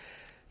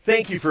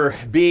Thank you for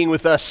being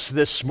with us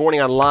this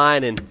morning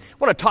online, and I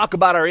want to talk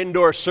about our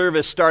indoor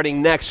service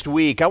starting next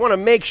week. I want to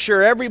make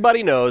sure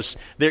everybody knows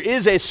there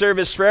is a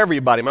service for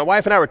everybody. My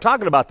wife and I were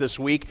talking about this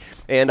week,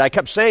 and I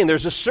kept saying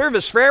there's a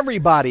service for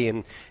everybody,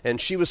 and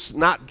she was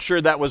not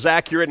sure that was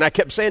accurate, and I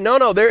kept saying,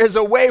 no, there is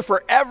a way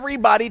for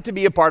everybody to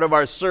be a part of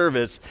our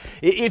service.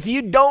 If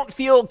you don't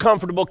feel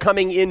comfortable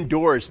coming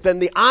indoors, then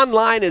the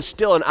online is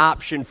still an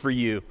option for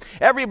you.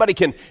 Everybody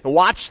can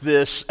watch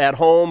this at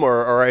home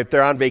or if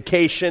they're on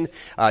vacation,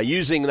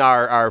 using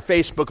our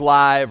Facebook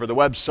Live or the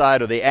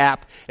website or the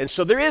app. And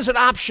so there is an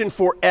option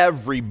for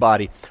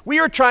everybody.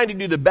 We are trying to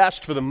do the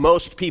best for the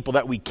most people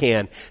that we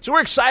can. So we're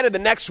excited the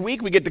next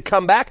week we get to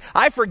come back.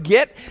 I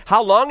forget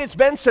how long it's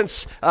been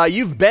since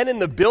you've been in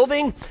the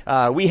building.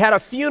 We had a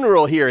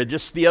funeral here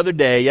just the other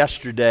day,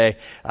 yesterday.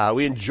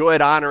 We enjoyed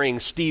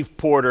honoring Steve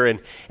Porter. And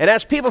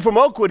as people from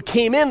Oakwood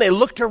came in, they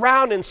looked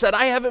around and said,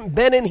 I haven't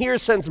been in here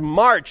since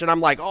March. And I'm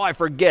like, I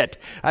forget.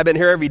 I've been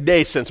here every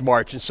day since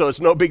March. And so it's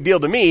no big deal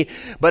to me.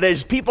 But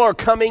as people are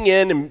coming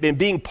in and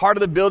being part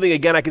of the building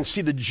again, I can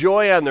see the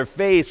joy on their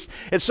face.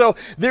 And so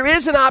there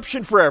is an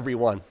option for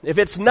everyone. If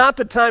it's not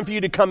the time for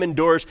you to come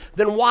indoors,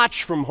 then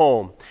watch from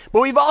home. But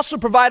we've also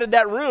provided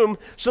that room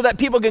so that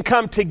people can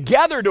come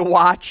together to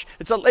watch.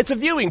 It's a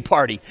viewing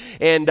party.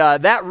 And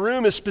that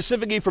room is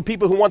specifically for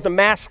people who want the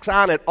masks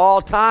on at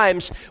all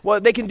times. Well,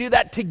 they can do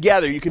that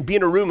together. You can be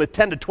in a room with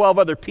 10 to 12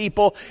 other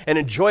people and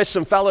enjoy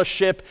some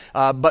fellowship,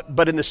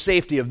 but in the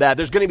safety of that.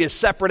 There's going to be a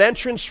separate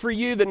entrance for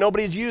you that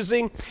nobody's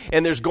using.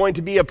 And there's going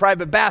to be a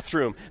private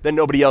bathroom that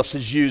nobody else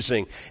is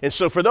using. And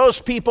so for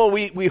those people,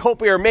 we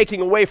hope we are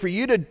making a way for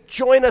you to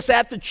join us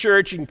at the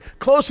church and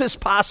close as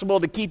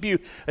possible to keep you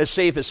as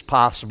safe as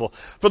possible.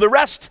 For the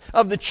rest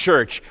of the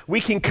church,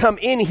 we can come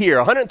in here,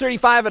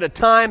 135 at a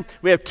time.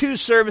 We have 2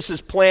 services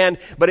planned,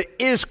 but it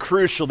is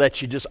crucial that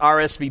you just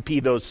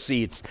RSVP those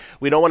seats.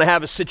 We don't want to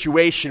have a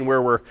situation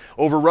where we're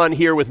overrun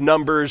here with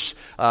numbers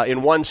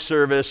in one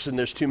service and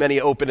there's too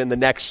many open in the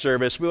next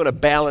service. We want to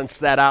balance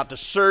that out to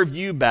serve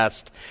you best.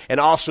 And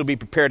also be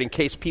prepared in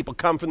case people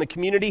come from the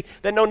community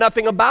that know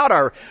nothing about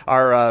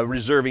our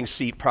reserving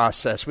seat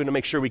process. We want to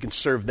make sure we can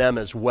serve them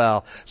as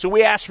well. So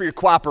we ask for your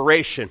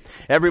cooperation.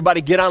 Everybody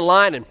get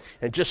online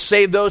and just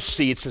save those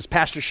seats. As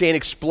Pastor Shane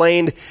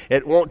explained,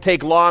 it won't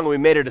take long. We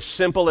made it as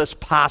simple as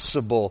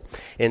possible.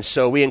 And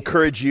so we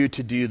encourage you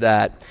to do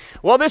that.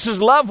 Well, this is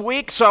Love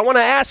Week, so I want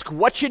to ask,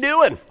 what you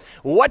doing?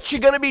 What you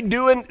going to be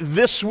doing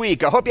this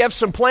week? I hope you have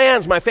some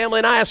plans. My family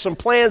and I have some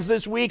plans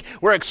this week.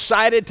 We're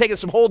excited, taking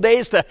some whole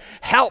days to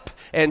help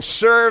and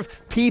serve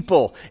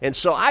people. And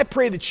so I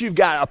pray that you've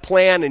got a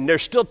plan, and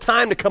there's still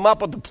time to come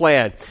up with a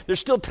plan.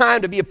 There's still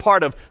time to be a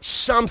part of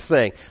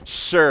something.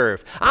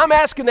 Serve. I'm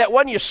asking that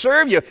when you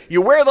serve,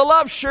 you wear the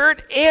love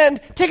shirt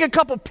and take a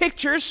couple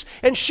pictures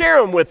and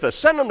share them with us.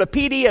 Send them to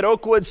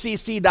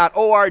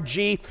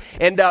pd@oakwoodcc.org.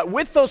 And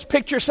with those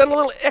pictures, send a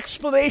little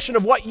explanation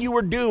of what you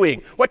were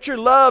doing, what your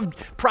love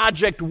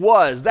project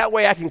was. That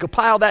way I can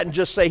compile that and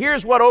just say,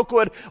 here's what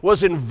Oakwood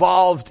was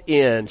involved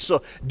in.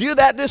 So do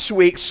that this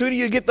week. Sooner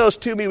you get those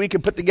to me, we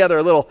can put together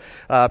a little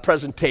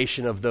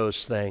presentation of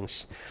those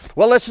things.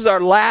 Well, this is our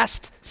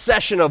last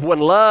session of When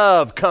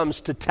Love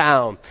Comes to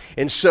Town.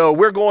 And so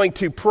we're going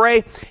to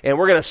pray, and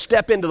we're going to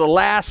step into the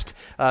last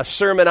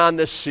sermon on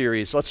this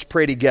series. Let's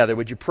pray together.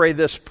 Would you pray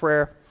this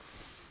prayer?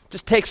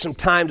 Just take some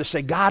time to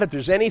say, God, if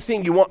there's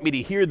anything you want me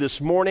to hear this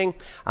morning,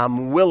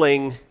 I'm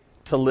willing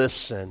to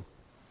listen.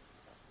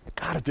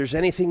 God, if there's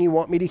anything you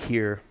want me to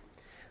hear,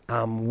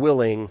 I'm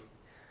willing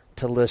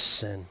to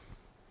listen.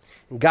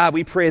 And God,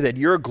 we pray that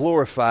you're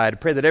glorified. I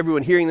pray that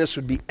everyone hearing this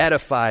would be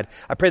edified.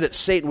 I pray that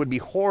Satan would be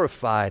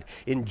horrified.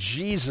 In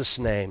Jesus'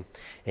 name,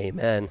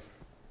 amen.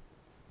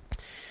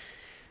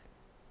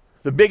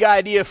 The big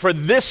idea for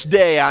this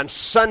day on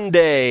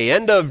Sunday,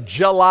 end of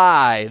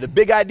July, the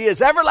big idea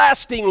is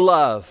everlasting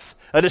love,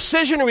 a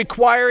decision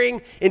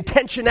requiring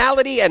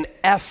intentionality and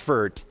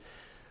effort.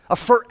 A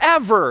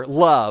forever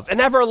love,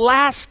 an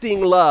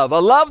everlasting love,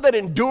 a love that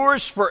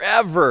endures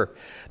forever.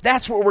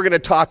 That's what we're going to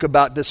talk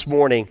about this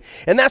morning.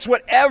 And that's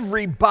what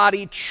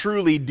everybody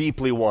truly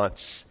deeply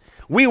wants.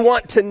 We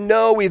want to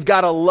know we've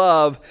got a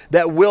love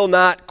that will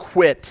not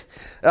quit.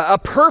 A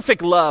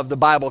perfect love, the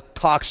Bible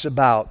talks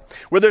about,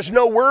 where there's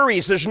no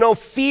worries, there's no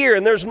fear,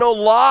 and there's no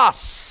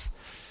loss.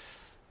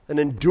 An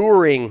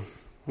enduring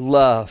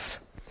love.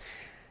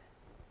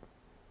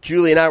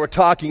 Julie and I were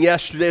talking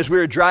yesterday as we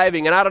were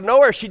driving, and out of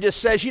nowhere she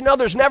just says,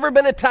 there's never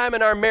been a time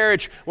in our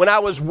marriage when I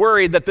was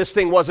worried that this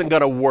thing wasn't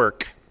going to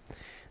work.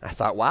 I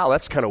thought, wow,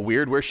 that's kind of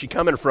weird. Where's she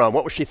coming from?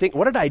 What was she thinking?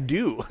 What did I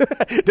do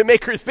to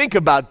make her think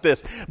about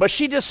this? But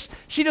she just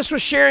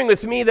was sharing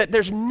with me that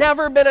there's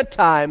never been a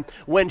time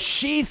when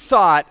she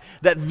thought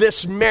that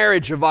this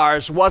marriage of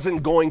ours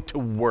wasn't going to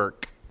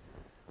work.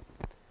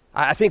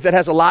 I think that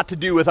has a lot to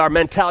do with our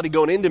mentality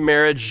going into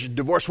marriage.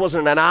 Divorce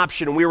wasn't an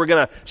option, and we were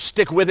going to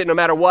stick with it no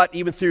matter what,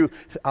 even through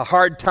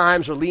hard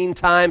times or lean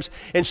times.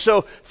 And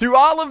so through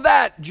all of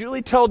that,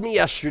 Julie told me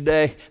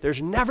yesterday,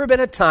 there's never been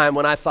a time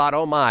when I thought,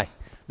 oh my,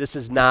 this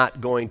is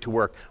not going to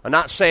work. I'm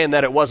not saying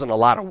that it wasn't a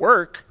lot of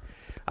work.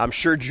 I'm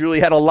sure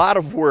Julie had a lot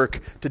of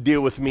work to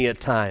deal with me at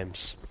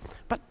times.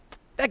 But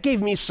that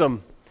gave me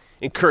some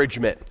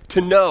encouragement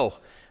to know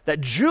that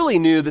Julie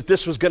knew that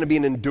this was going to be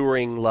an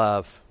enduring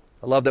love,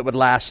 a love that would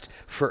last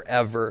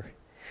forever.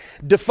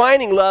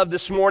 Defining love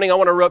this morning, I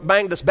want to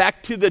bring us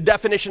back to the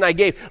definition I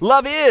gave.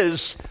 Love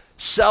is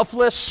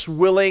selfless,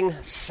 willing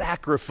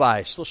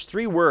sacrifice. Those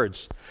three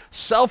words.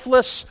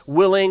 Selfless,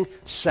 willing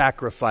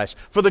sacrifice.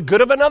 For the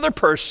good of another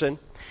person,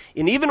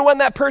 and even when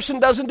that person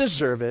doesn't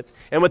deserve it,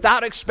 and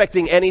without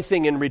expecting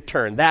anything in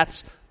return.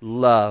 That's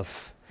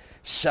love.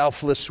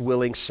 Selfless,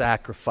 willing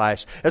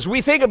sacrifice. As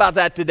we think about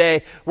that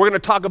today, we're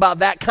going to talk about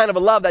that kind of a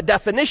love, that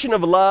definition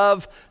of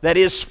love that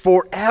is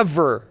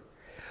forever.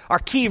 Our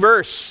key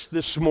verse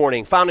this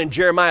morning, found in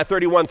Jeremiah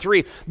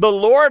 31:3, the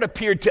Lord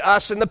appeared to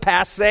us in the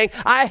past saying,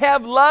 I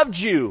have loved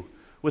you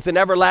with an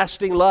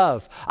everlasting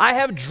love. I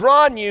have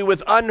drawn you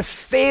with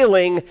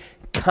unfailing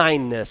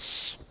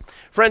kindness.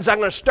 Friends, I'm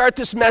going to start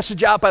this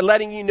message out by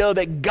letting you know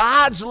that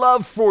God's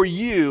love for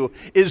you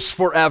is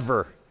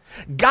forever.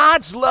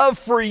 God's love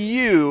for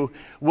you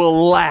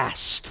will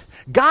last.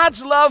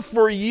 God's love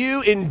for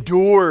you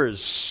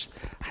endures.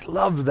 I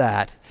love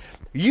that.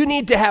 You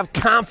need to have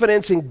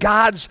confidence in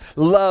God's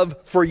love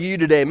for you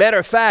today. Matter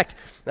of fact,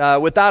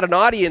 without an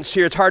audience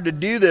here, it's hard to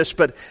do this,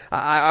 but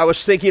I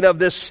was thinking of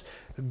this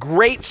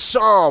great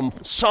psalm,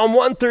 Psalm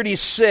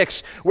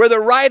 136, where the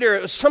writer,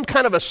 it was some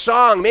kind of a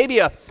song, maybe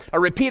a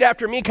repeat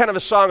after me kind of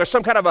a song, or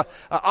some kind of a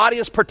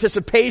audience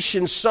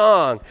participation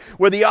song,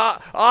 where the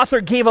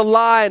author gave a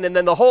line and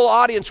then the whole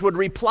audience would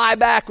reply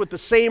back with the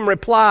same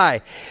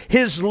reply.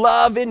 His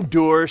love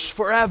endures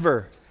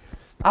forever.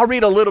 I'll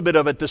read a little bit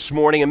of it this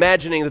morning,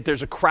 imagining that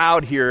there's a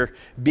crowd here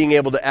being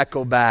able to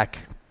echo back.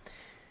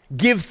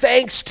 Give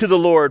thanks to the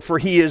Lord, for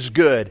he is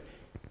good.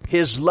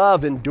 His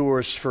love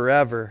endures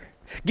forever.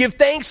 Give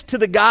thanks to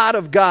the God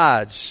of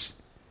gods.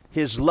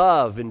 His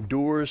love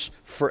endures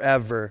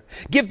forever.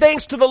 Give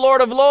thanks to the Lord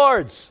of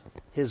lords.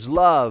 His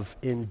love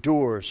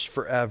endures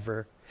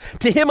forever.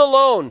 To him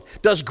alone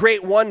does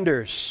great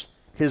wonders.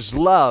 His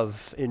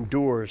love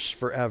endures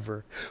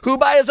forever. Who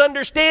by his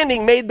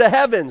understanding made the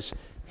heavens.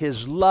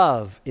 His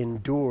love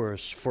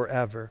endures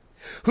forever.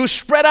 Who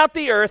spread out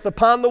the earth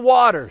upon the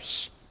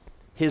waters.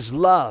 His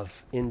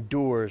love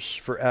endures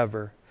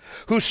forever.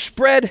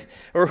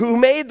 Who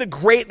made the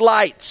great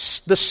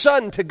lights, the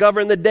sun to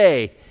govern the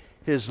day.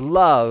 His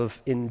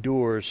love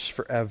endures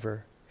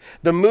forever.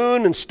 The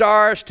moon and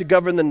stars to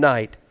govern the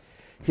night.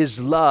 His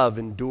love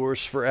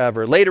endures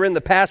forever. Later in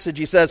the passage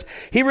he says,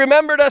 he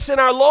remembered us in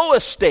our low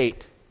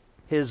estate.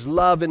 His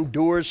love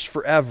endures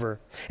forever.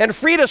 And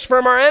freed us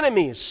from our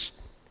enemies.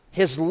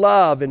 His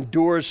love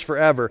endures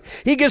forever.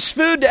 He gives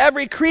food to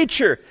every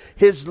creature.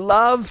 His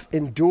love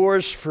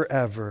endures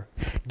forever.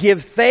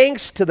 Give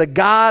thanks to the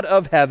God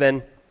of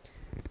heaven.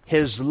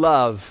 His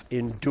love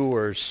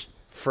endures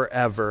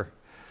forever.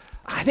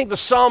 I think the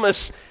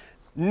psalmist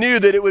knew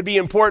that it would be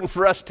important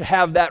for us to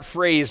have that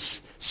phrase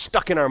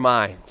stuck in our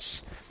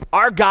minds.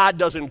 Our God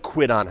doesn't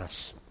quit on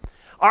us.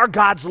 Our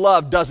God's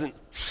love doesn't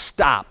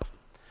stop.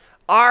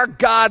 Our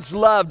God's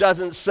love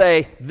doesn't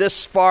say,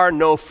 this far,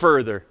 no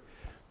further.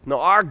 No,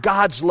 our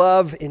God's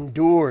love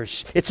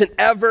endures. It's an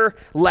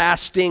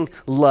everlasting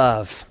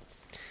love.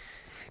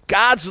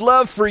 God's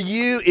love for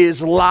you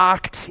is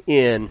locked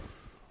in.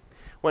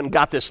 Went and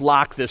got this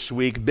lock this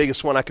week,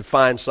 biggest one I could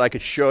find so I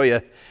could show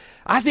you.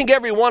 I think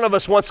every one of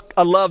us wants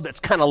a love that's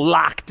kind of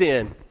locked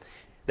in,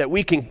 that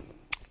we can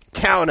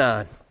count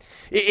on.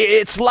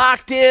 It's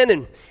locked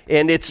in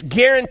and it's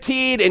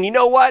guaranteed, and you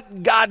know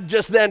what? God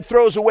just then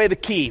throws away the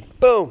key.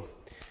 Boom.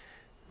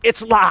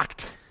 It's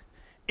locked.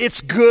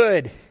 It's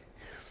good.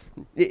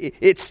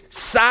 It's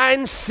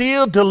signed,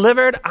 sealed,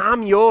 delivered,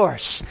 I'm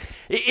yours.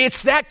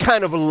 It's that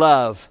kind of a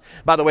love.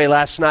 By the way,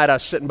 last night I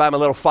was sitting by my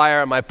little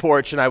fire on my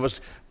porch and I was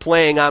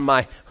playing on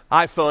my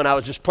iPhone. I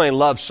was just playing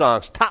love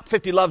songs, top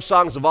 50 love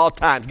songs of all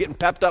time, getting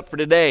pepped up for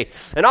today.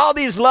 And all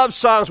these love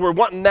songs were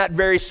wanting that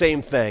very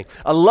same thing,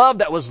 a love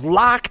that was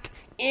locked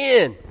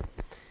in.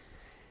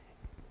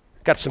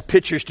 Got some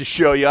pictures to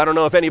show you. I don't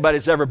know if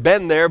anybody's ever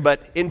been there,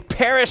 but in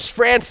Paris,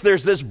 France,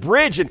 there's this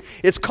bridge, and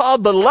it's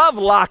called the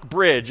Lovelock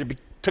Bridge. It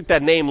took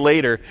that name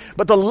later.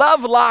 But the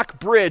Lovelock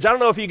Bridge, I don't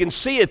know if you can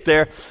see it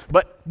there,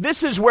 but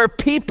this is where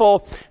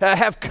people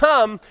have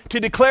come to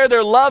declare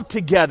their love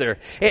together.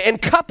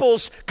 And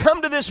couples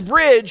come to this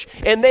bridge,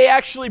 and they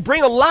actually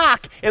bring a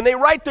lock, and they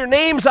write their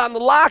names on the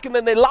lock, and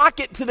then they lock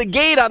it to the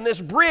gate on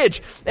this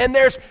bridge. And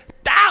there's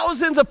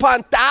thousands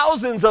upon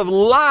thousands of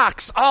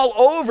locks all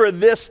over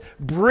this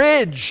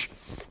bridge.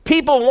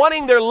 People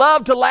wanting their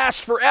love to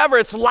last forever.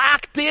 It's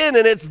locked in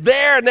and it's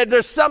there, and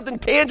there's something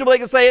tangible they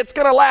can say, it's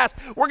going to last.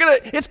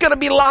 It's going to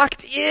be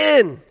locked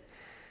in.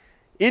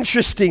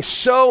 Interesting,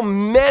 so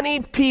many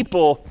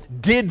people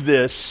did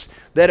this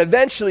that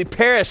eventually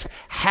Paris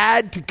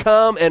had to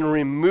come and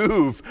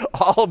remove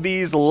all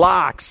these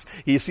locks.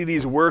 You see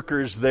these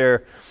workers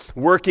there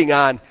working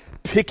on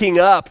picking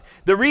up.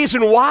 The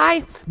reason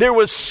why? There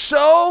was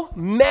so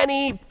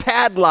many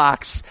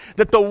padlocks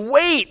that the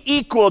weight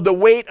equaled the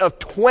weight of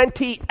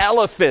 20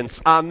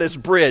 elephants on this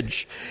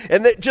bridge.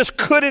 And that just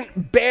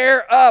couldn't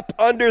bear up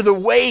under the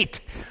weight.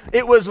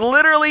 It was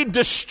literally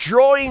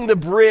destroying the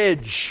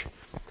bridge.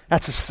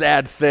 That's a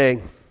sad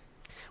thing.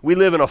 We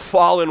live in a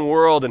fallen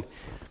world, and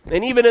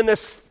even in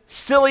this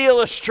silly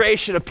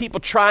illustration of people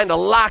trying to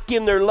lock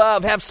in their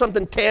love, have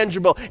something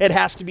tangible, it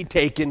has to be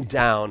taken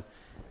down.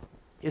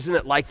 Isn't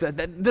it like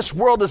that? This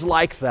world is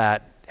like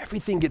that.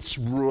 Everything gets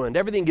ruined.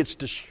 Everything gets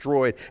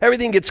destroyed.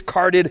 Everything gets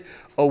carted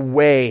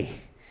away.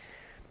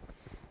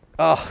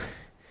 Oh,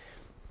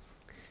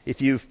 if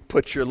you've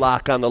put your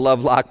lock on the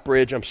Lovelock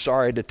Bridge, I'm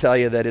sorry to tell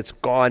you that it's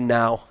gone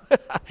now.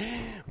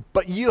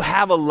 But you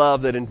have a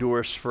love that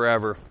endures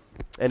forever,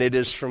 and it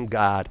is from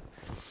God.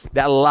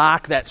 That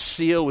lock, that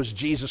seal was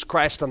Jesus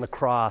Christ on the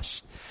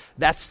cross.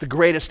 That's the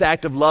greatest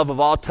act of love of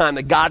all time,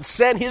 that God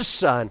sent his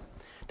Son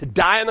to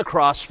die on the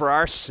cross for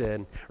our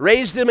sin,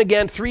 raised him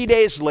again 3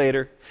 days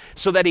later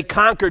so that he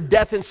conquered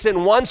death and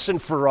sin once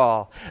and for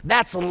all.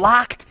 That's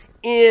locked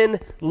in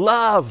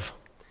love.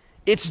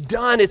 It's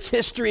done. It's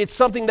history. It's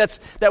something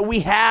that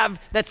we have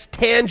that's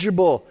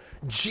tangible.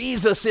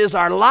 Jesus is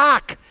our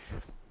lock.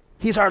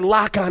 He's our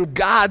lock on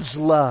God's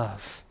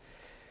love.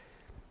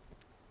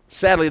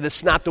 Sadly,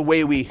 that's not the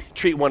way we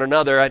treat one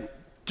another.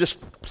 Just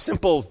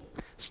simple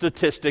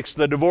statistics.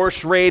 The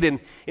divorce rate in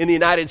the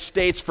United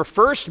States for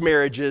first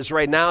marriages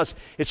right now it's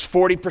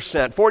 40%.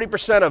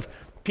 40% of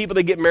people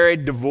that get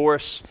married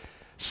divorce.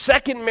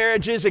 Second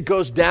marriages, it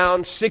goes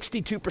down.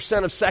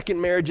 62% of second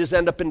marriages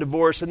end up in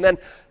divorce. And then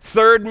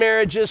third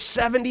marriages,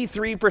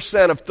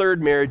 73% of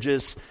third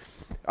marriages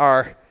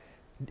are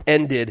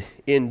ended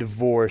in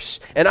divorce.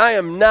 And I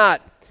am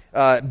not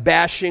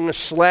bashing,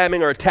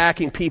 slamming, or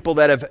attacking people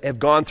that have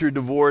gone through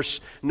divorce.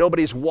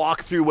 Nobody's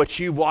walked through what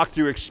you've walked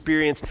through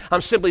experience.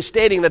 I'm simply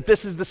stating that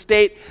this is the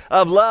state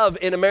of love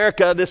in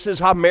America. This is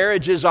how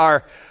marriages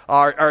are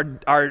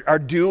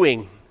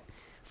doing.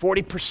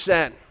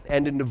 40%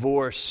 end in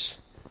divorce.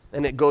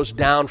 And it goes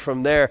down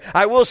from there.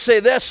 I will say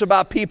this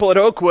about people at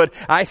Oakwood.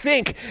 I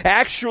think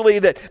actually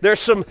that there's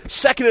some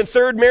second and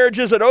third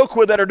marriages at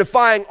Oakwood that are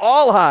defying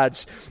all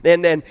odds.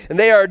 And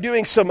they are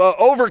doing some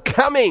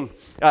overcoming.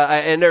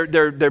 And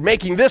they're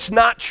making this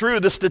not true,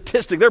 the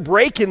statistic. They're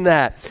breaking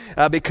that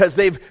because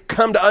they've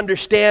come to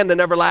understand an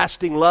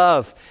everlasting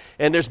love.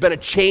 And there's been a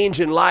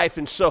change in life.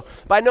 And so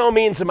by no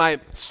means am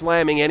I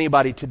slamming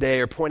anybody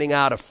today or pointing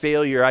out a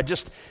failure.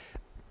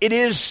 It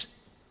is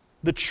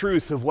the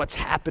truth of what's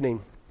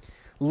happening.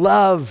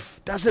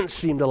 Love doesn't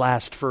seem to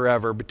last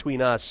forever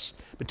between us,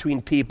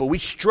 between people. We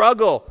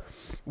struggle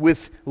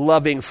with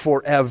loving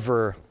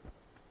forever.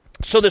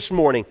 So this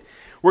morning,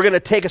 we're going to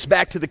take us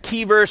back to the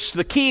key verse,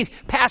 the key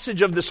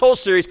passage of this whole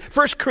series,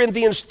 1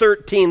 Corinthians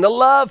 13, the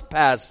love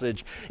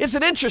passage. It's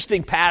an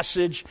interesting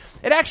passage.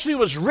 It actually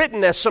was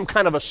written as some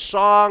kind of a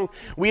song.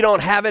 We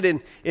don't have it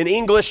in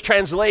English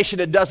translation.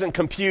 It doesn't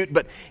compute,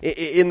 but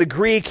in the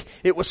Greek,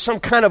 it was some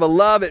kind of a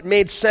love. It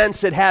made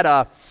sense. It had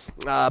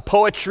a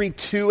poetry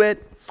to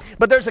it.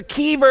 But there's a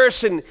key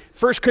verse in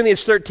 1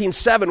 Corinthians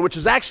 13:7, which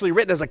is actually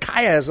written as a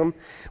chiasm,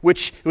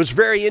 which was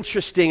very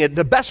interesting.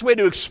 The best way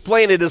to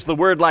explain it is the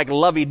word like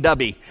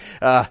lovey-dovey.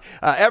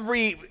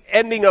 Every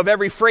ending of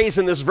every phrase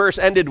in this verse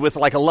ended with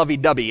like a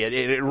lovey-dovey.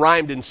 It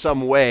rhymed in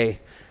some way.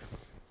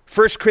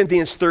 1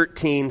 Corinthians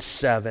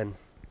 13:7.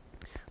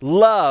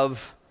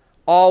 Love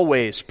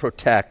always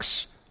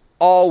protects,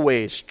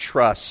 always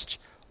trusts,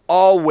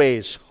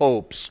 always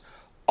hopes,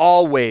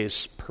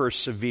 always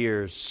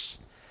perseveres.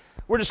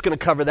 We're just going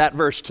to cover that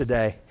verse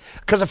today.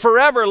 Because a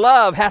forever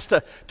love has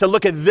to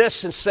look at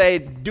this and say,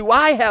 do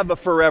I have a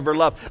forever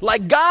love?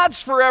 Like God's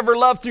forever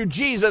love through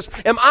Jesus,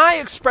 am I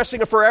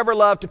expressing a forever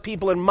love to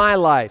people in my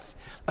life?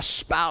 A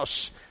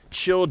spouse,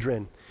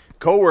 children,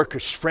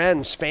 coworkers,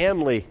 friends,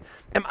 family.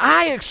 Am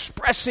I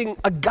expressing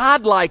a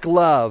God-like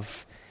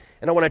love?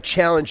 And I want to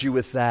challenge you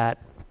with that.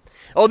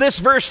 Oh, this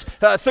verse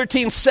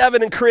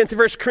 13:7 in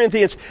 1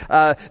 Corinthians,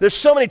 there's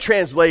so many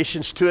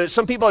translations to it.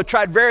 Some people have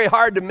tried very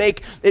hard to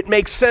make it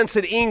make sense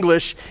in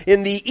English.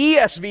 In the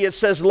ESV, it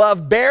says,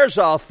 love bears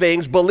all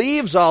things,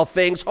 believes all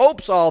things,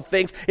 hopes all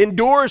things,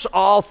 endures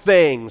all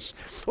things.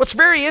 What's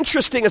very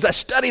interesting as I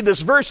study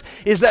this verse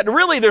is that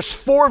really there's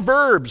four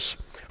verbs.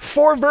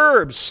 Four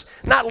verbs,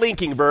 not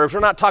linking verbs. We're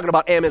not talking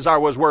about am, is, are,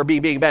 was, were,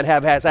 be, being, been,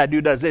 have, has, had, do,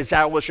 does, this,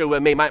 shall, will, should,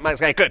 will, may, might,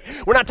 could.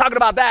 We're not talking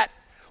about that.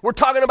 We're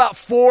talking about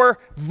four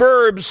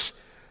verbs: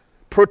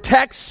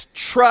 protects,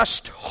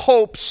 trusts,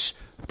 hopes,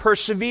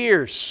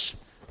 perseveres.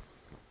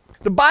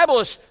 The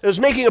Bible is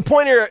making a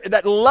point here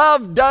that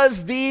love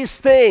does these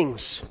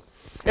things.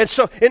 And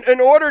so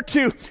in order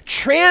to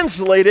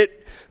translate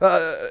it,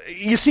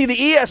 you see the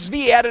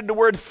ESV added the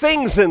word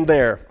things in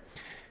there.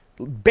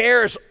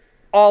 Bears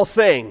all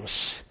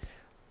things,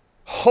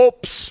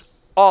 hopes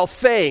all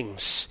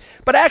things.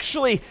 But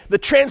actually, the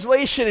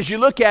translation, as you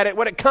look at it,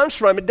 when it comes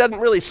from, it doesn't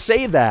really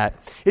say that.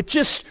 It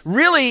just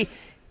really,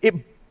 it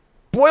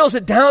boils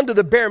it down to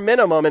the bare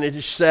minimum, and it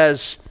just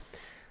says,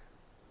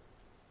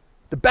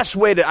 the best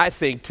way I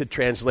think to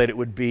translate it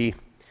would be,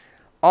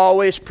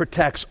 always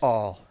protects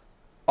all,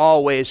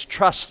 always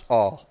trusts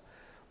all,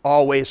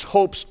 always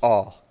hopes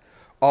all,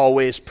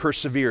 always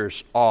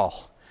perseveres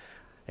all.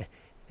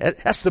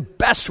 That's the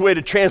best way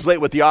to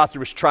translate what the author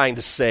was trying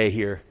to say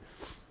here.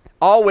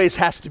 Always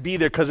has to be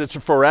there because it's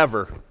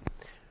forever.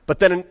 But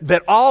then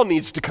that all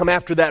needs to come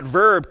after that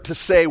verb to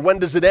say, when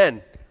does it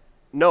end?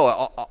 No,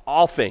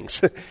 all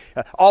things.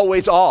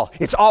 Always all.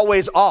 It's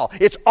always all.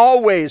 It's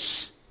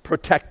always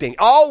protecting,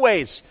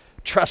 always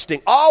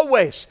trusting,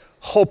 always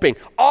hoping,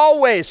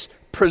 always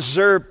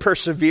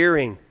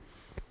persevering,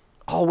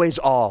 always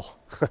all.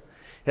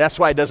 That's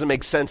why it doesn't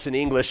make sense in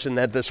English, and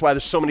that's why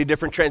there's so many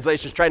different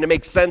translations trying to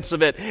make sense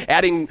of it,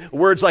 adding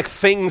words like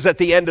things at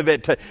the end of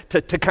it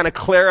to kind of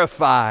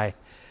clarify.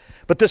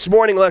 But this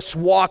morning, let's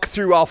walk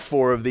through all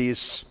four of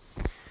these.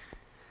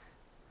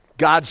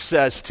 God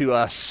says to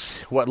us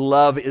what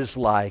love is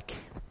like.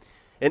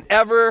 An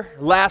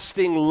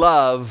everlasting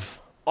love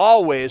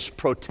always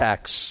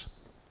protects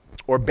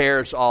or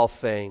bears all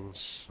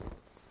things.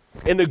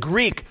 In the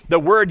Greek, the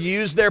word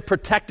used there,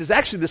 protect, is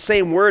actually the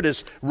same word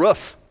as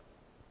roof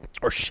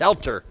or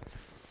shelter.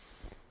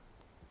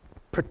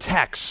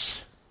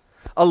 Protects.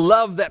 A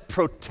love that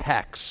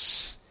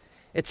protects.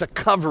 It's a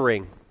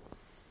covering.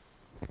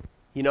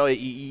 You know,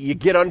 you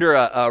get under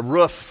a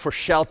roof for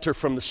shelter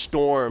from the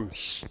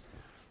storms.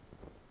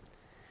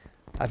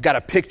 I've got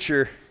a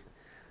picture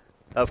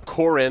of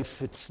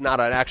Corinth. It's not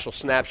an actual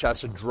snapshot,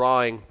 it's a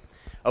drawing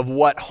of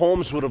what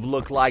homes would have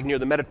looked like near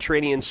the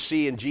Mediterranean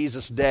Sea in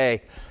Jesus'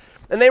 day.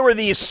 And they were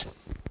these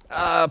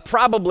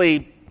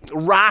probably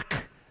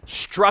rock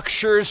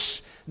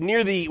structures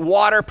near the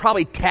water,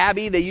 probably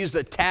tabby. They used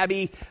the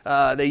tabby.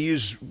 They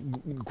used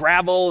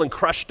gravel and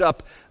crushed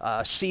up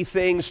sea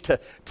things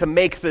to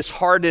make this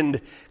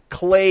hardened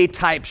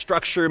clay-type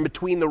structure in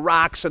between the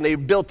rocks, and they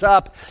built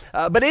up.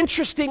 But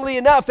interestingly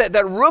enough,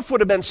 that roof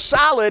would have been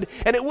solid,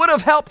 and it would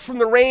have helped from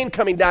the rain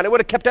coming down. It would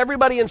have kept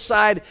everybody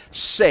inside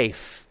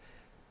safe.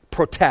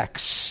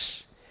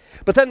 Protects.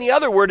 But then the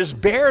other word is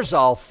bears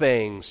all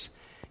things.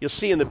 You'll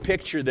see in the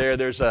picture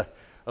there's a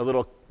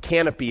little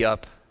canopy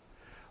up.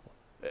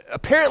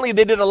 Apparently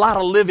they did a lot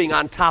of living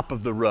on top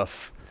of the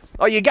roof.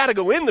 Oh, you got to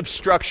go in the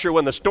structure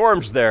when the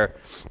storm's there.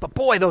 But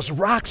boy, those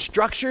rock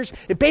structures,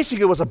 it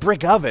basically was a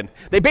brick oven.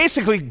 They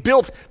basically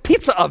built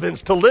pizza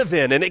ovens to live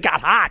in, and it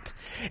got hot.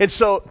 And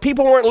so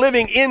people weren't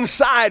living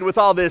inside with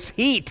all this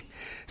heat.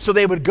 So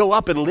they would go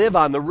up and live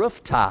on the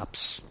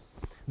rooftops.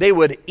 They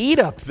would eat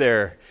up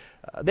there.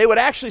 They would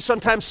actually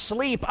sometimes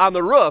sleep on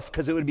the roof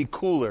because it would be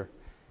cooler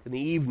in the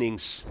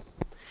evenings.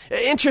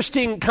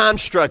 Interesting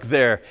construct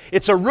there.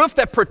 It's a roof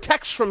that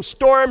protects from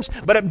storms,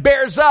 but it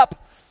bears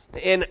up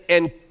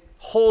and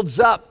holds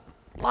up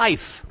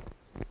life.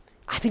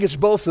 I think it's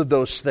both of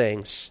those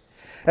things.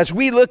 As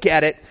we look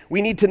at it,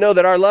 we need to know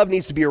that our love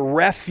needs to be a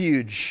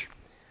refuge,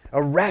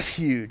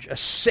 a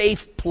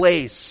safe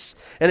place,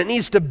 and it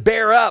needs to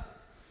bear up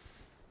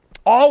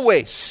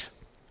always,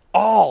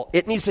 all.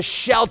 It needs to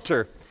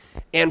shelter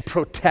and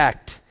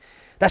protect.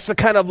 That's the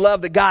kind of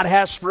love that God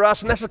has for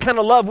us, and that's the kind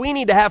of love we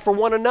need to have for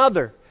one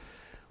another.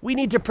 We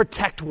need to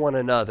protect one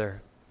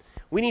another.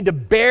 We need to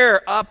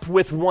bear up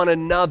with one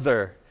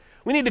another.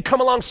 We need to come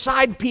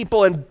alongside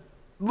people and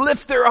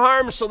lift their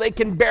arms so they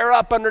can bear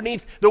up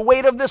underneath the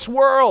weight of this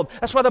world.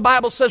 That's why the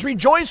Bible says,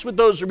 rejoice with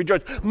those who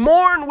rejoice.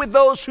 Mourn with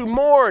those who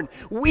mourn.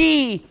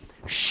 We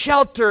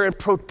shelter and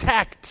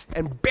protect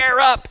and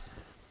bear up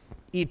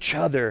each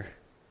other.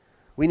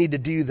 We need to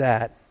do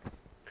that.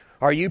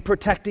 Are you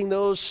protecting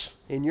those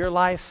in your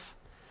life?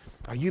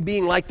 Are you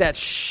being like that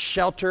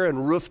shelter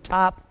and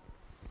rooftop?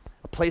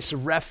 A place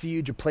of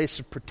refuge, a place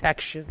of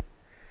protection?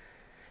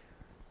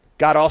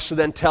 God also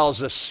then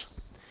tells us,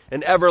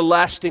 an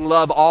everlasting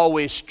love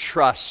always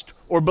trusts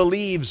or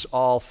believes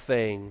all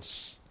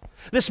things.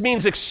 This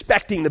means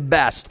expecting the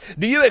best.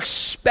 Do you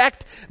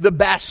expect the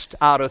best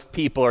out of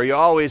people? Or are you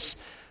always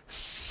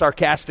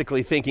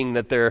sarcastically thinking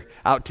that they're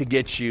out to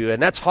get you?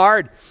 And that's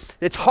hard.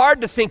 It's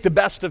hard to think the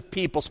best of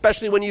people,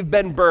 especially when you've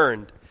been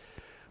burned.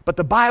 But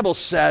the Bible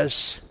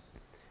says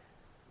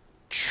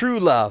true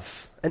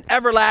love, an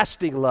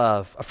everlasting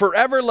love, a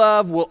forever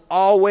love will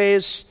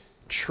always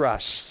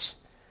trust.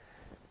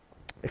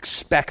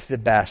 Expect the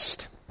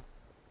best.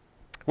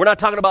 We're not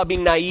talking about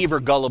being naive or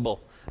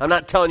gullible. I'm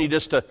not telling you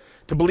just to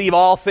believe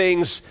all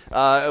things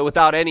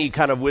without any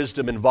kind of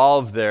wisdom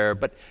involved there.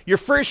 But your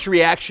first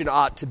reaction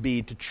ought to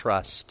be to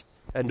trust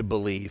and to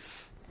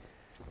believe.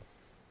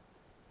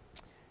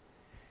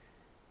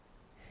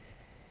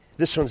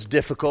 This one's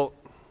difficult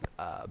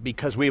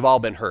because we've all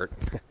been hurt.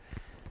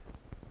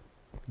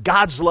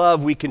 God's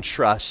love we can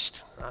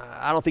trust.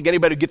 I don't think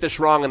anybody would get this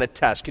wrong on a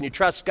test. Can you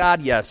trust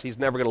God? Yes, He's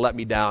never going to let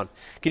me down.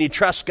 Can you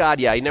trust God?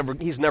 Yeah,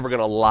 He's never going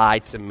to lie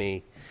to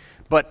me.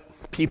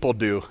 But people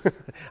do.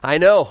 I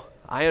know.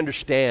 I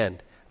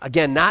understand.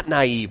 Again, not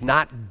naive,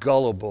 not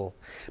gullible.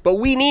 But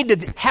we need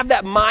to have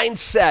that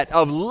mindset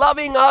of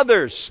loving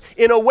others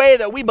in a way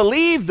that we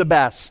believe the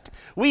best.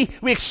 We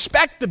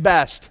expect the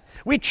best.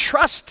 We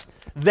trust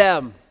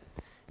them.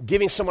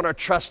 Giving someone our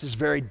trust is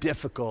very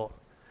difficult.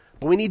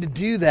 But we need to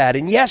do that.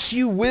 And yes,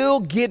 you will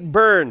get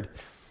burned.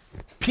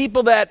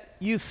 People that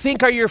you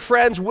think are your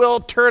friends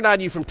will turn on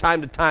you from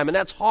time to time, and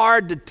that's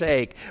hard to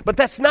take. But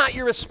that's not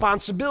your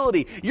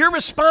responsibility. Your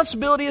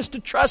responsibility is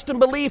to trust and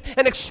believe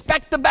and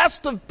expect the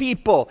best of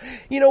people.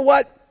 You know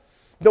what?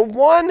 The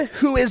one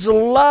who is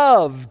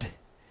loved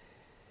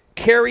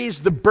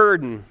carries the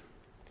burden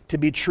to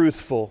be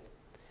truthful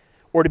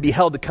or to be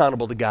held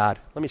accountable to God.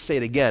 Let me say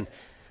it again.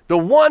 The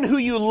one who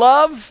you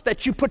love,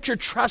 that you put your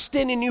trust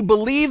in and you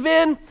believe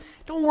in,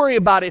 don't worry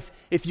about if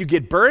you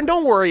get burned.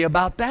 Don't worry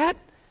about that.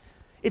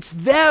 It's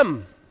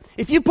them.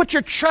 If you put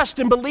your trust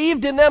and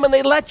believed in them and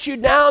they let you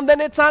down,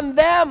 then it's on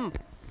them.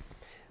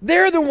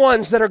 They're the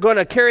ones that are going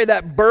to carry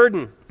that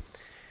burden.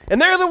 And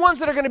they're the ones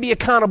that are going to be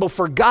accountable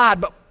for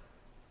God.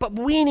 But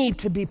we need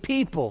to be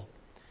people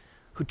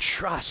who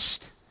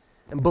trust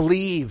and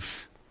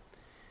believe,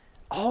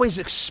 always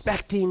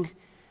expecting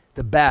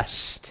the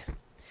best.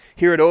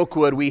 Here at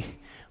Oakwood, we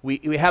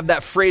have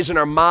that phrase in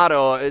our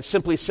motto. It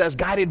simply says,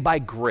 guided by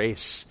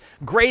grace.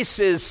 Grace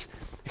is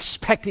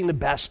expecting the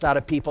best out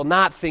of people,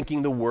 not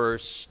thinking the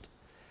worst.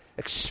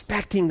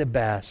 Expecting the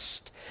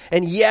best.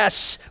 And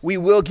yes, we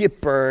will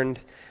get burned.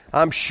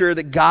 I'm sure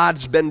that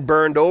God's been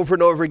burned over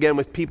and over again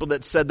with people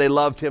that said they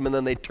loved him and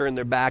then they turned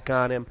their back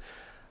on him.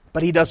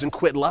 But he doesn't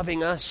quit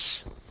loving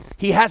us.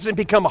 He hasn't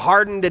become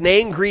hardened and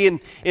angry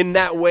in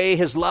that way.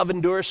 His love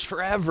endures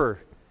forever.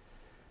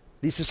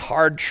 This is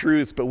hard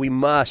truth, but we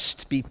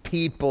must be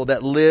people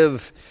that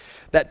live,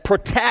 that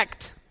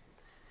protect,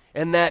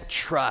 and that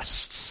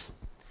trust.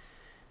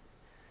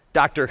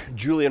 Dr.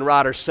 Julian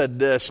Rotter said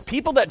this: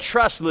 people that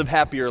trust live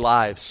happier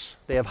lives.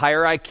 They have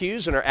higher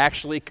IQs and are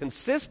actually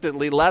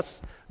consistently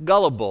less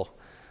gullible.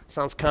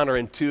 Sounds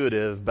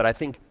counterintuitive, but I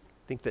think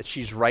that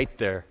she's right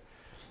there.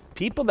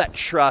 People that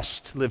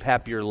trust live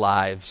happier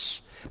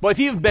lives. Boy, if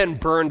you've been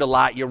burned a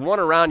lot, you run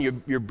around,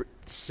 you're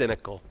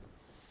cynical.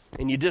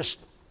 And you just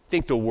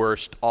think the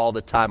worst all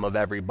the time of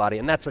everybody.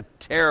 And that's a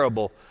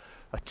terrible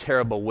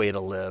way to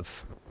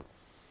live.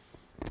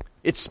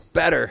 It's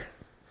better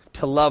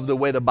to love the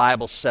way the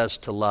Bible says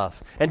to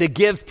love. And to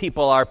give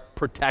people our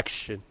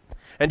protection.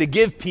 And to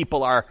give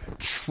people our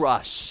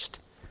trust.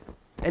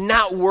 And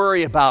not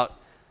worry about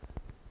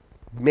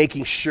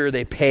making sure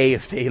they pay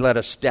if they let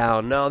us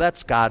down. No,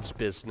 that's God's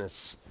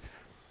business.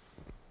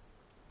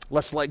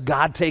 Let's let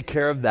God take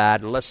care of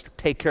that, and let's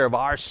take care of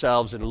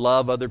ourselves and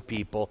love other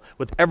people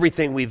with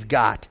everything we've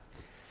got.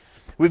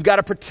 We've got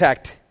to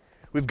protect.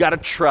 We've got to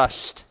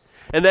trust.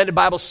 And then the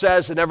Bible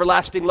says, an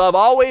everlasting love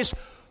always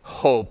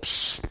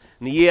hopes.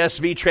 And the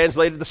ESV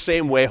translated the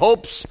same way.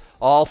 Hopes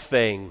all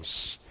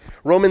things.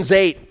 Romans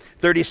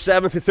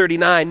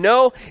 8:37-39.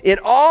 No, in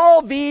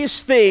all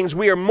these things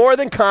we are more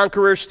than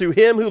conquerors through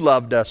him who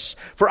loved us.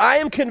 For I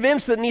am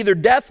convinced that neither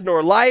death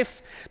nor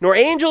life, nor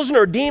angels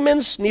nor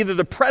demons, neither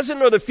the present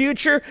nor the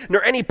future,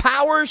 nor any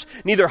powers,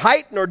 neither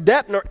height nor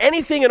depth, nor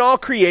anything in all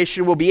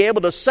creation will be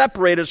able to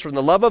separate us from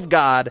the love of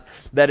God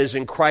that is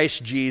in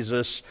Christ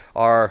Jesus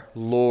our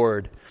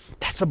Lord.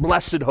 That's a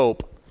blessed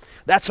hope.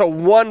 That's a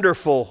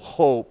wonderful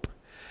hope.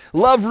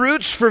 Love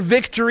roots for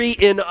victory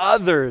in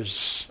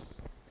others.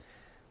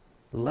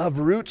 Love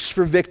roots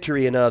for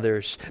victory in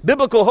others.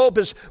 Biblical hope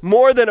is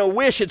more than a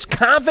wish. It's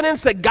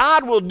confidence that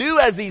God will do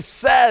as he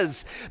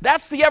says.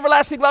 That's the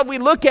everlasting love we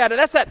look at. And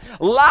that's that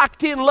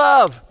locked in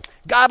love.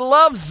 God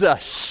loves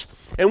us.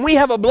 And we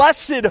have a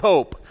blessed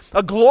hope,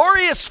 a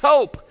glorious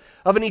hope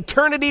of an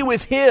eternity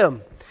with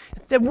him.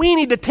 That we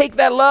need to take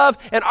that love,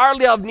 and our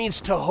love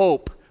needs to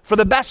hope for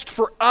the best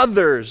for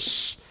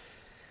others.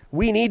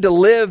 We need to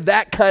live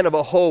that kind of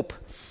a hope.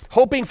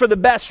 Hoping for the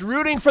best,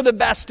 rooting for the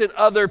best in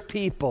other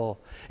people.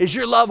 Is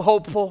your love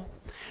hopeful?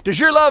 Does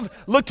your love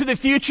look to the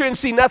future and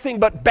see nothing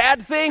but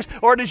bad things?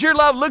 Or does your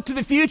love look to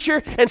the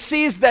future and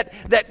sees that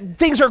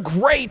things are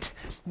great?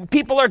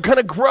 People are going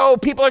to grow.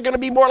 People are going to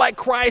be more like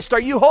Christ. Are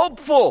you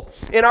hopeful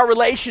in our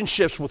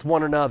relationships with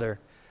one another?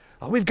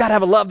 Oh, we've got to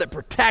have a love that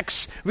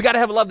protects. We've got to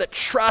have a love that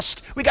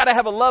trusts. We've got to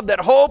have a love that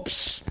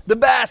hopes the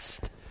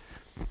best.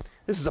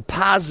 This is a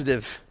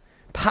positive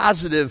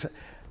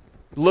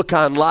look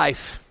on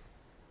life.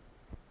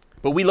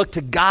 But we look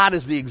to God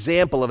as the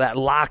example of that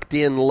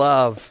locked-in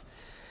love.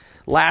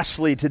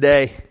 Lastly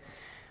today,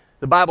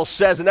 the Bible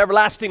says, an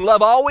everlasting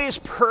love always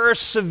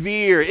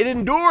persevere. It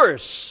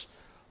endures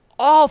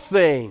all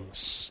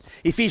things.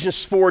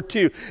 Ephesians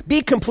 4:2.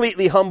 Be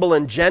completely humble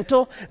and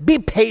gentle. Be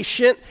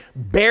patient,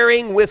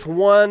 bearing with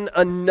one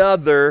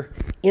another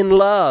in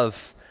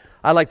love.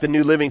 I like the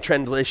New Living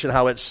Translation,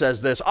 how it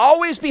says this.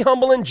 Always be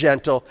humble and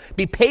gentle.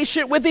 Be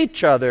patient with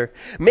each other,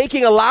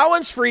 making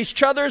allowance for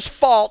each other's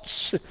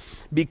faults,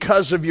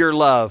 because of your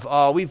love.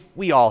 Oh,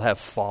 we all have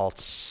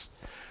faults.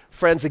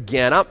 Friends,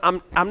 again,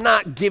 I'm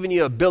not giving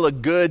you a bill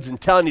of goods and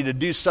telling you to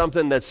do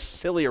something that's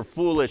silly or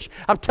foolish.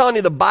 I'm telling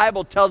you the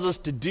Bible tells us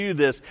to do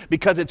this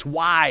because it's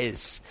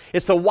wise.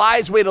 It's the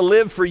wise way to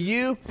live for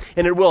you,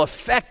 and it will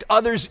affect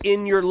others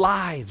in your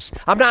lives.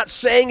 I'm not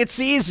saying it's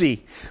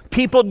easy.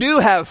 People do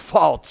have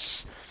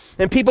faults,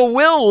 and people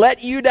will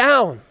let you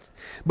down.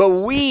 But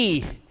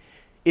we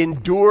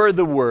endure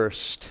the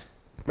worst.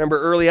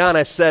 Remember early on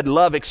I said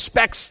love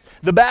expects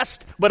the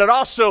best, but it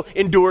also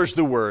endures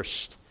the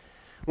worst.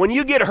 When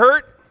you get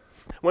hurt,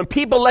 when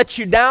people let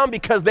you down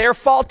because they're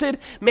faulted,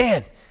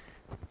 man,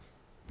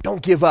 don't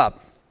give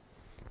up.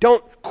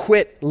 Don't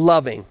quit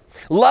loving.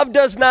 Love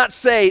does not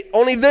say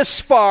only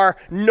this far,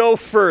 no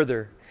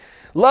further.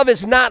 Love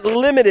is not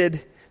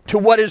limited to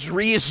what is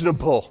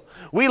reasonable.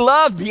 We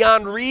love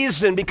beyond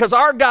reason because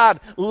our God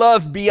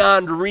loved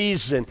beyond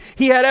reason.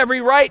 He had every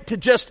right to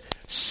just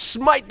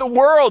smite the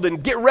world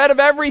and get rid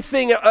of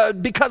everything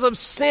because of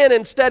sin.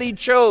 Instead, he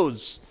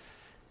chose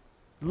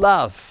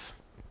love.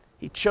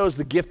 He chose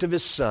the gift of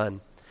his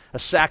Son, a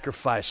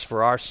sacrifice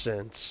for our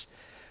sins.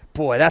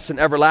 Boy, that's an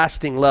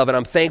everlasting love, and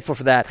I'm thankful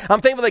for that.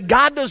 I'm thankful that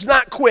God does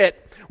not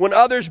quit when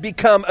others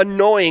become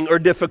annoying or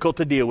difficult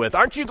to deal with.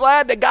 Aren't you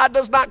glad that God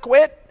does not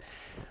quit?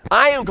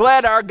 I am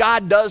glad our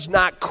God does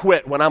not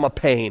quit when I'm a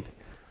pain.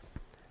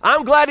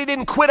 I'm glad he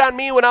didn't quit on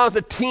me when I was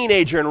a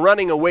teenager and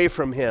running away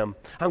from him.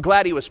 I'm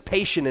glad he was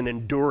patient and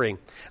enduring.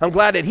 I'm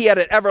glad that he had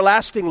an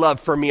everlasting love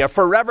for me, a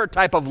forever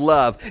type of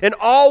love, an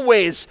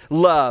always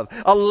love,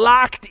 a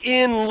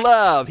locked-in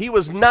love. He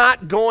was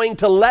not going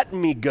to let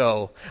me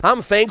go.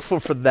 I'm thankful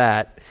for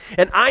that.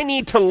 And I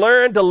need to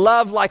learn to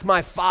love like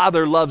my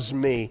Father loves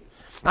me.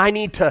 I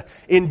need to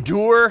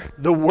endure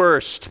the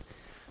worst.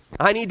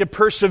 I need to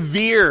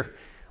persevere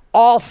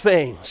all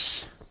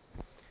things.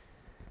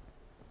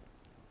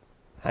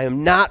 I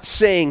am not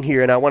saying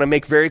here, and I want to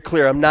make very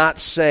clear, I'm not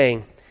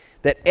saying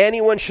that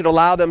anyone should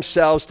allow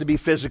themselves to be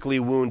physically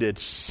wounded.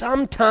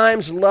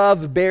 Sometimes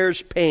love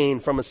bears pain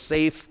from a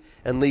safe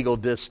and legal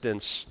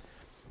distance.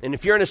 And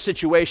if you're in a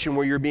situation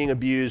where you're being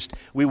abused,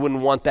 we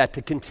wouldn't want that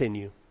to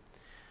continue.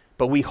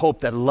 But we hope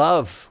that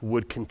love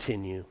would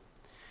continue.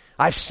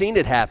 I've seen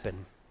it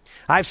happen.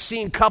 I've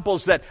seen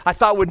couples that I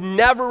thought would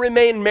never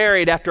remain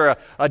married after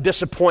a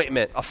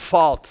disappointment, a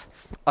fault,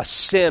 a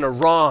sin, a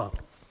wrong.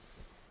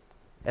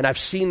 And I've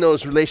seen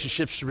those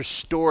relationships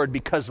restored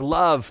because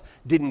love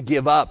didn't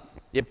give up.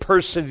 It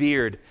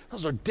persevered.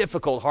 Those are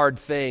difficult, hard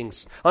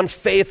things.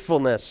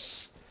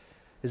 Unfaithfulness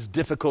is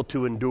difficult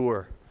to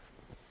endure.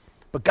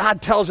 But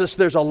God tells us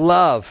there's a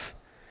love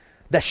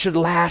that should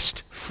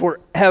last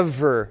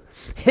forever.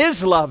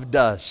 His love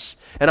does.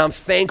 And I'm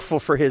thankful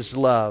for his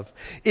love.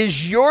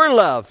 Is your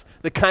love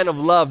the kind of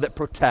love that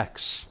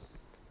protects,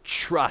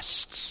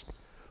 trusts,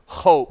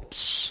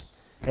 hopes,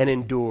 and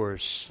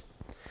endures?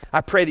 I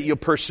pray that you'll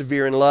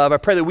persevere in love. I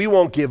pray that we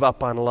won't give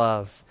up on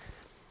love.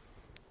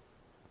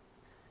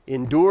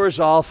 Endures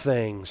all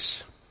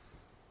things.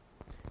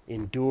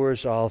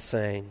 Endures all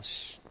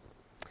things.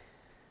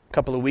 A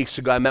couple of weeks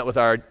ago, I met with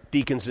our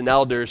deacons and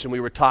elders, and we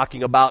were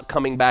talking about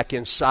coming back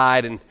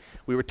inside, and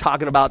we were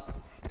talking about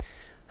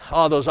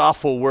all those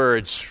awful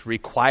words.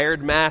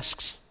 Required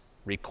masks,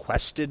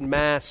 requested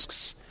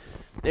masks.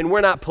 And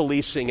we're not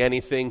policing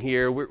anything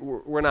here.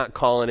 We're not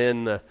calling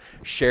in the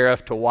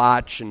sheriff to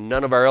watch, and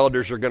none of our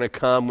elders are going to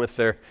come with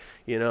their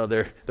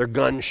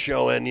guns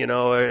showing.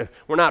 We're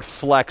not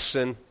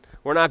flexing.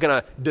 We're not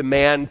going to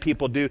demand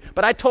people do.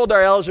 But I told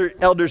our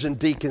elders and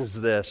deacons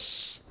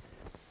this.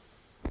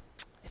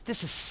 If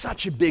this is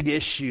such a big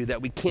issue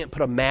that we can't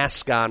put a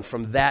mask on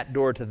from that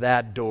door to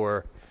that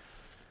door,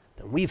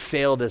 then we've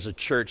failed as a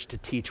church to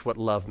teach what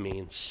love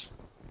means.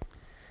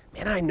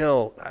 Man, I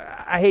know,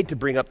 I hate to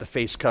bring up the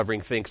face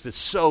covering thing because it's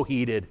so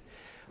heated.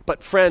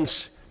 But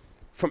friends,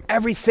 from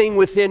everything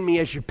within me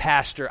as your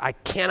pastor, I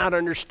cannot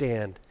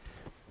understand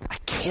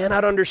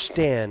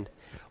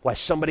why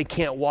somebody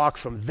can't walk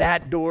from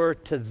that door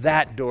to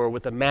that door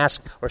with a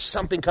mask or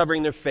something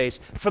covering their face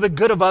for the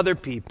good of other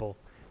people.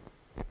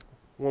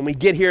 When we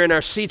get here in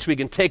our seats, we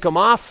can take them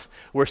off.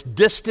 We're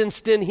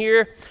distanced in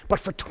here.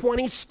 But for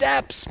 20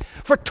 steps,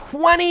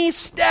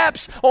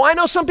 oh, I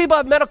know some people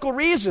have medical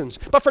reasons,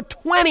 but for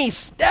 20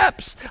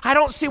 steps, I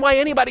don't see why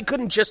anybody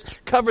couldn't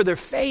just cover their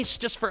face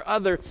just for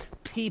other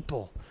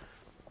people.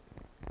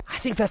 I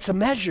think that's a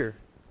measure.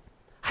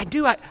 I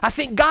do. I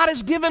think God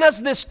has given us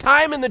this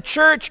time in the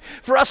church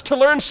for us to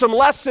learn some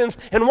lessons.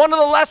 And one of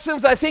the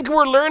lessons I think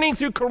we're learning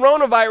through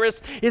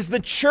coronavirus is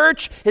the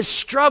church has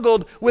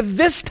struggled with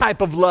this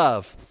type of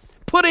love.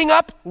 Putting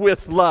up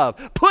with love.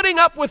 Putting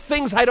up with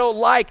things I don't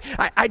like.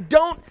 I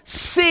don't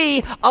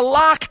see a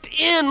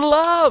locked-in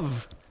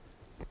love.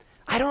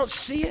 I don't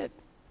see it.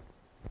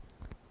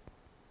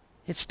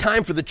 It's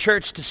time for the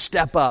church to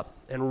step up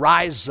and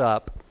rise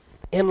up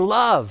and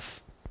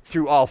love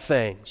through all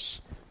things.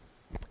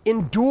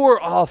 Endure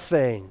all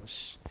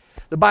things.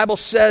 The Bible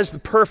says the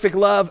perfect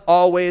love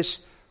always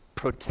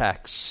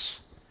protects.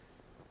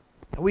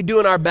 Are we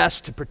doing our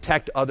best to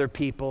protect other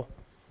people?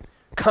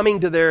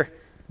 Coming to their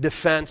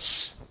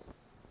defense?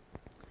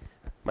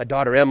 My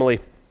daughter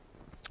Emily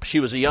She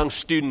was a young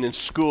student in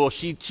school.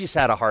 She's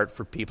had a heart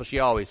for people. She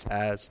always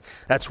has.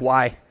 That's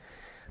why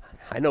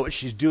I know what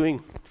she's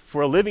doing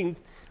for a living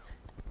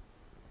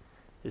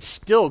is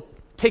still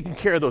taking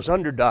care of those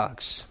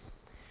underdogs,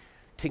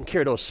 taking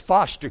care of those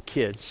foster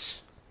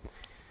kids,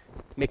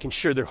 making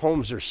sure their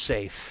homes are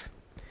safe.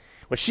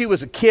 When she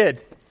was a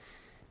kid,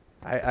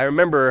 I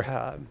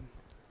remember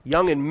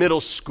young in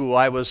middle school,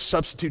 I was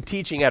substitute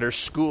teaching at her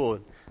school.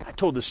 I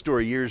told this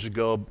story years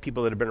ago.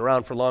 People that have been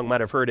around for long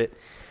might have heard it.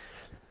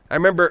 I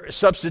remember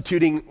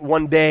substituting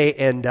one day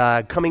and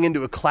coming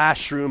into a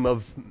classroom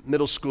of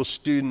middle school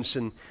students,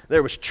 and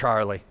there was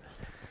Charlie.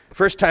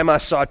 First time I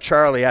saw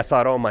Charlie, I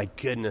thought, oh my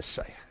goodness.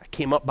 I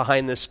came up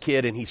behind this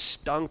kid, and he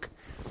stunk.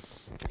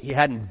 He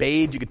hadn't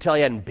bathed. You could tell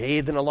he hadn't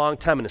bathed in a long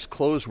time, and his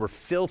clothes were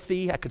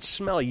filthy. I could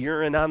smell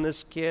urine on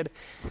this kid.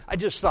 I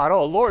just thought,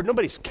 oh, Lord,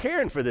 nobody's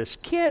caring for this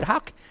kid.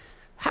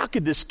 How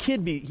could this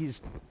kid be?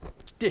 He's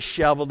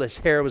disheveled. His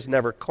hair was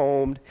never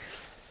combed.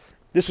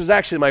 This was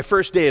actually my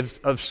first day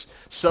of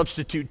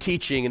substitute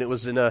teaching, and it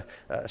was in a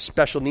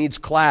special needs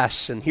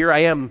class. And here I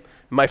am,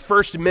 my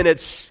first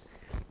minutes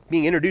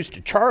being introduced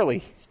to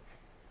Charlie.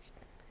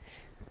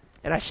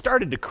 And I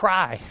started to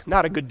cry.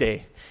 Not a good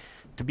day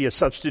to be a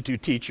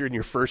substitute teacher. In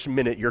your first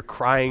minute, you're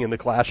crying in the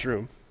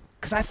classroom.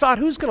 Because I thought,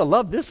 who's going to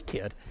love this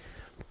kid?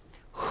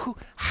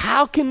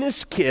 How can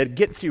this kid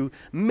get through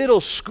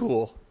middle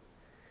school?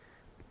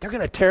 They're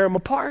going to tear him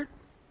apart.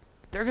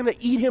 They're going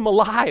to eat him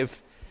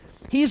alive.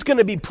 He's going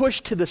to be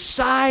pushed to the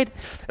side.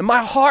 And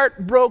my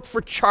heart broke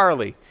for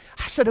Charlie.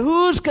 I said,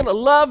 who's going to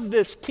love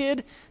this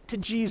kid to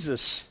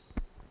Jesus?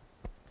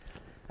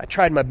 I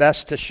tried my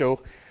best to show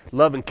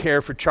love and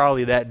care for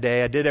Charlie that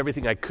day. I did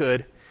everything I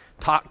could.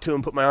 Talked to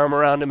him, put my arm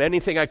around him,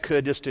 anything I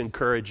could just to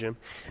encourage him.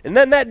 And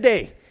then that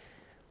day,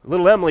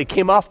 little Emily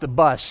came off the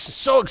bus,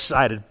 so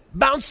excited,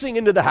 bouncing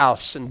into the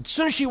house. And as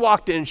soon as she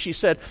walked in, she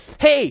said,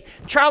 hey,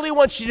 Charlie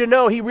wants you to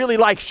know he really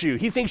likes you.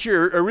 He thinks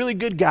you're a really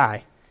good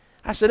guy.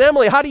 I said,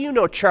 Emily, how do you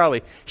know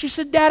Charlie? She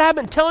said, Dad, I've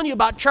been telling you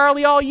about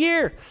Charlie all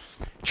year.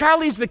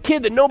 Charlie's the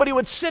kid that nobody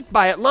would sit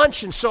by at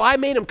lunch, and so I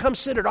made him come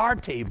sit at our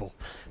table.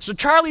 So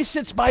Charlie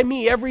sits by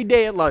me every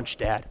day at lunch,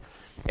 Dad.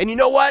 And you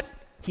know what?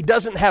 He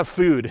doesn't have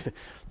food.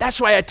 That's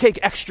why I take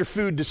extra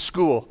food to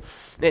school.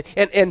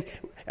 And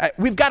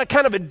we've got a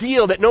kind of a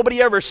deal that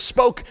nobody ever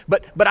spoke,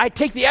 but I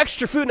take the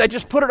extra food and I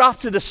just put it off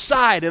to the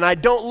side and I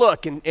don't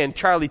look, and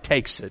Charlie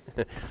takes it.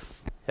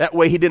 That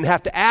way he didn't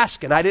have to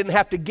ask and I didn't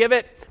have to give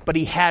it, but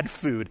he had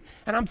food.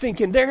 And I'm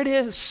thinking, there it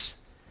is.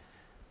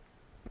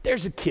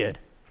 There's a kid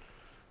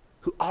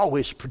who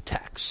always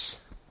protects,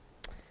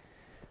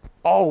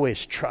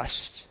 always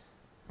trusts,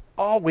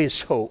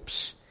 always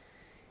hopes,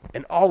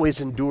 and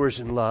always endures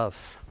in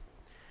love.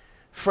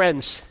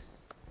 Friends,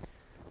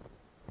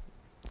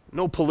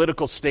 no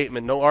political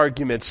statement, no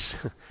arguments.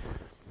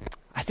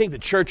 I think the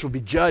church will be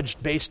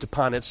judged based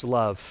upon its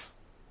love.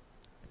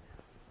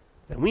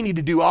 And we need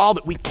to do all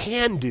that we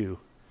can do.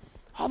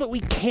 All that we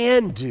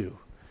can do.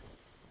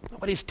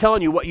 Nobody's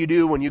telling you what you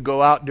do when you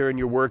go out during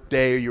your work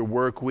day or your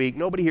work week.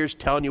 Nobody here is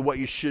telling you what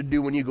you should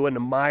do when you go into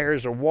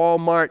Myers or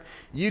Walmart.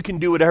 You can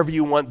do whatever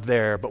you want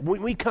there. But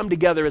when we come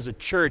together as a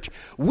church,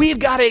 we've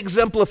got to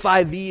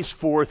exemplify these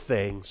four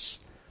things.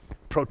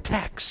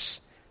 Protects,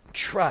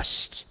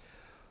 trusts,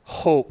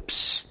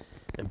 hopes,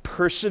 and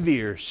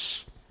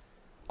perseveres.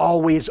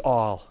 Always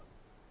all.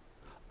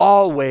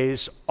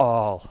 Always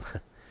all.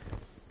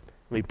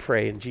 We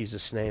pray in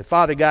Jesus' name.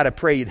 Father God, I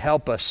pray you'd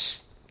help us.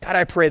 God,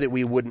 I pray that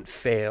we wouldn't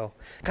fail.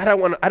 God,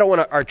 I don't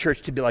want our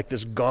church to be like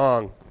this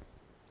gong.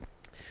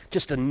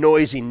 Just a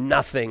noisy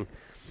nothing.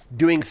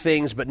 Doing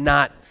things but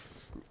not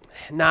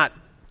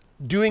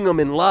doing them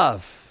in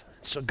love.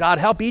 So God,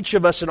 help each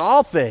of us in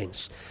all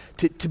things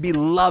to be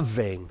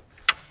loving.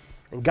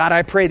 And God,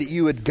 I pray that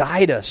you would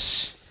guide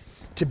us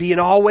to be an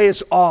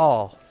always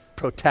all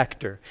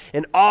protector,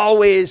 an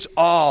always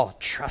all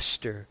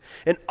truster,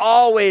 an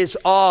always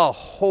all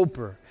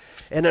hoper,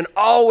 and an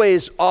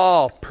always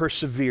all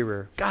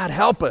perseverer. God,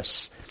 help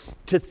us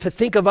to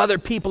think of other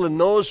people in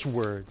those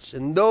words,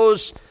 in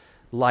those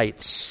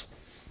lights.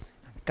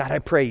 God, I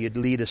pray you'd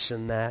lead us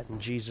in that in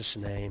Jesus'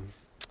 name.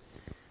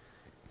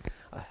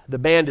 The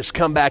band has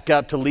come back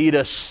up to lead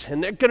us,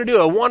 and they're going to do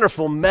a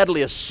wonderful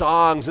medley of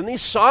songs, and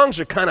these songs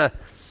are kind of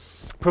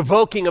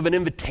provoking of an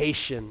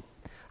invitation.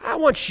 I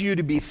want you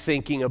to be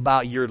thinking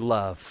about your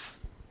love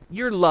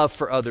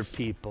for other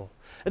people.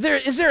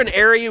 Is there an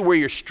area where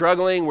you're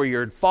struggling, where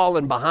you're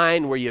falling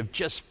behind, where you've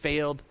just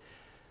failed?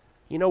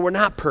 You know, we're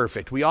not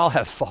perfect. We all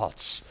have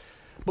faults.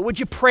 But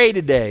would you pray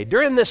today?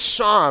 During this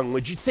song,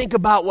 would you think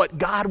about what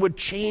God would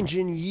change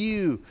in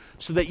you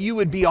so that you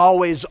would be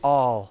always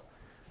all,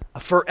 a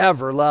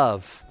forever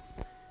love?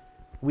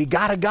 We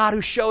got a God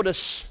who showed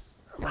us.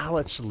 Now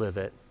let's live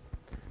it.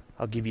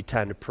 I'll give you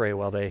time to pray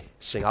while they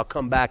sing. I'll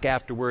come back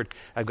afterward.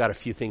 I've got a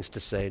few things to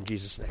say in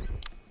Jesus' name.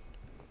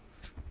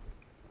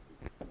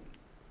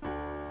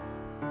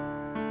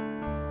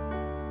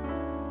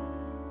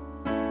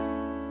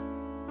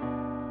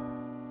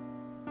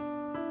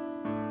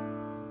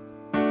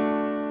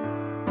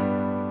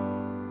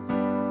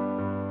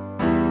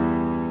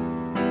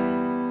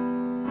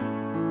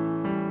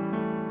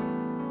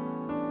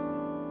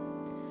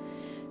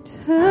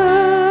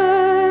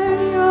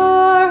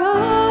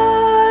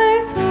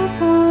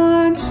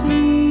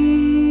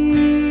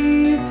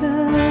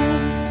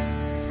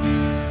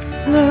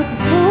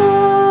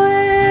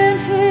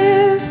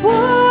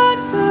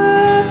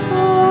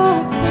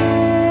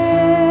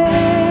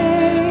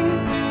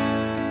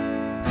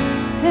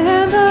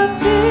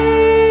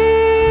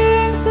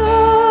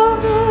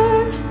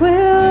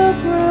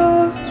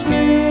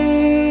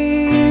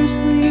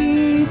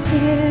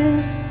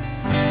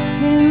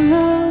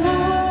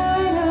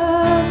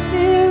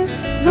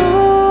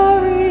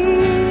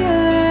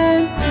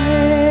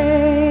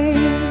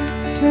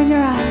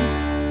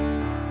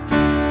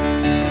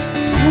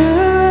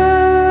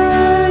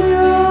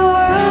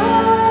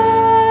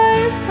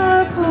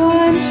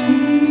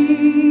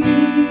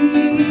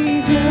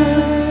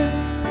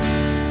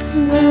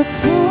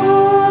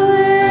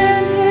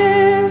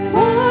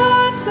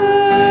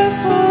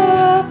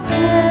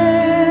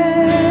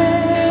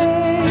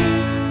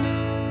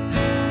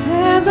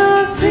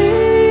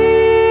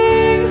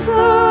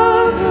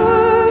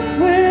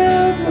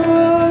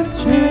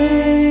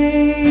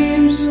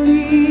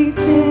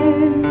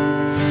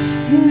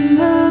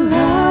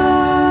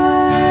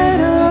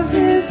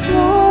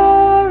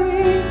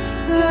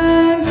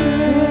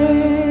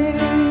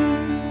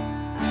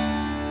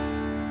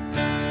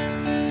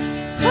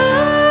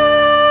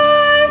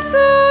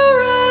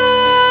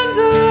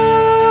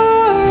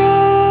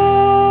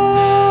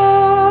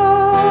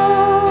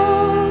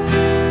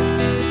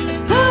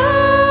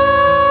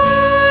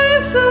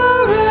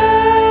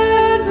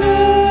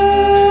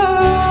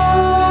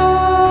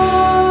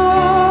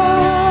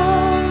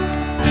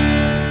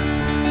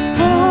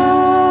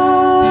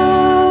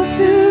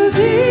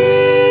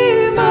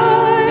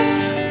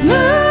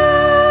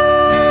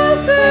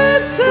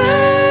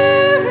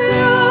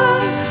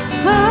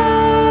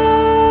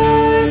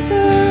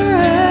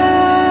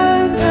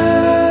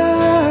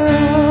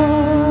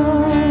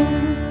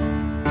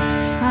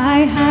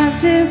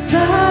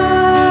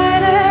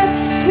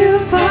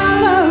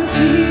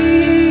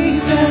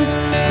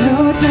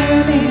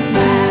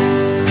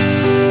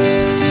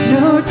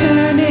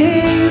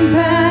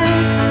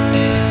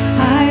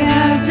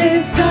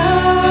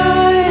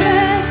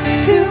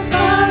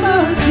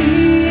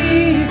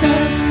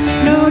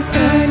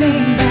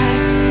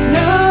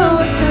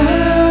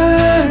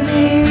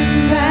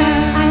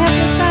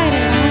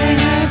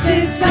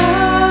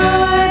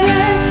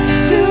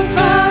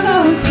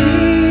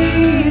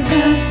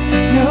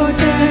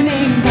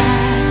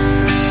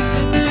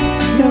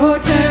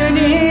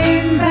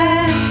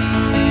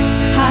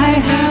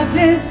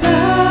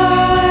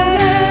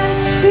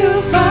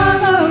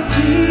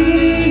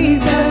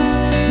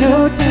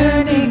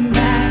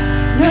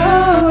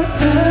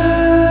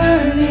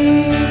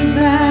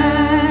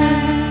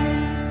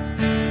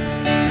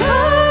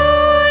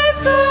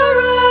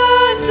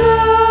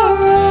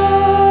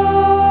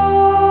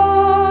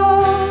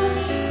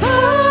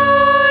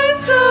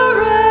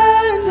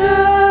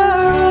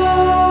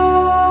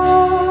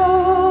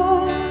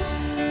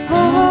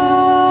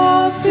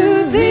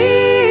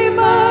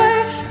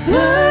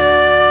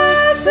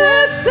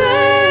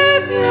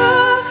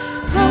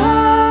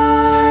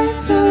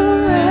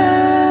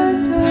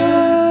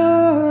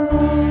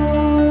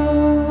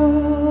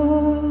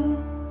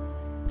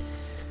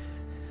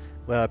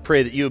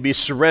 pray that you'll be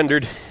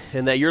surrendered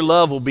and that your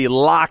love will be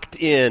locked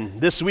in.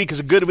 This week is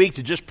a good week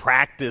to just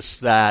practice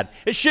that.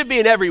 It should be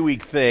an every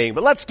week thing,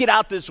 but let's get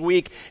out this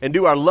week and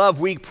do our Love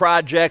Week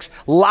projects,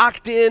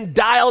 locked in,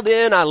 dialed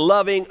in on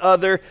loving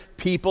other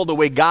people the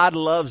way God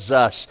loves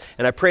us.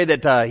 And I pray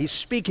that He's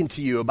speaking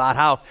to you about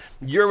how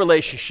your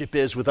relationship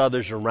is with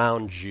others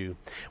around you.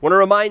 I want to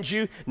remind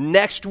you,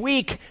 next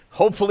week,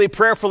 hopefully,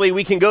 prayerfully,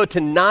 we can go to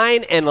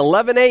 9 and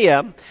 11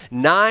 a.m.,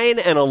 9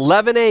 and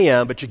 11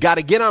 a.m., but you got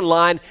to get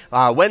online.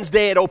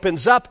 Wednesday it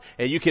opens up,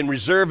 and you can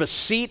reserve a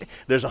seat.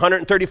 There's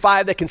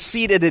 135 that can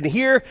seat it in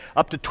here,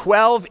 up to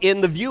 12 in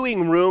the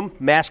viewing room.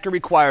 Mask are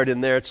required in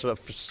there, so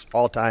for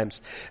all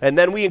times. And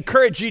then we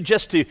encourage you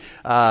just to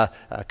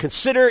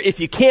consider,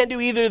 if you can't do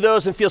either of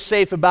those and feel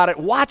safe about it,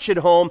 watch at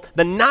home.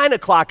 The 9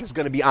 o'clock is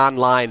going to be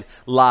online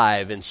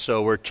live, and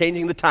so we're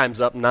changing the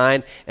times up,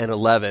 9 and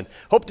 11.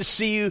 Hope to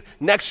see you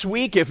next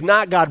week. If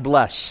not, God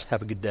bless.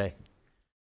 Have a good day.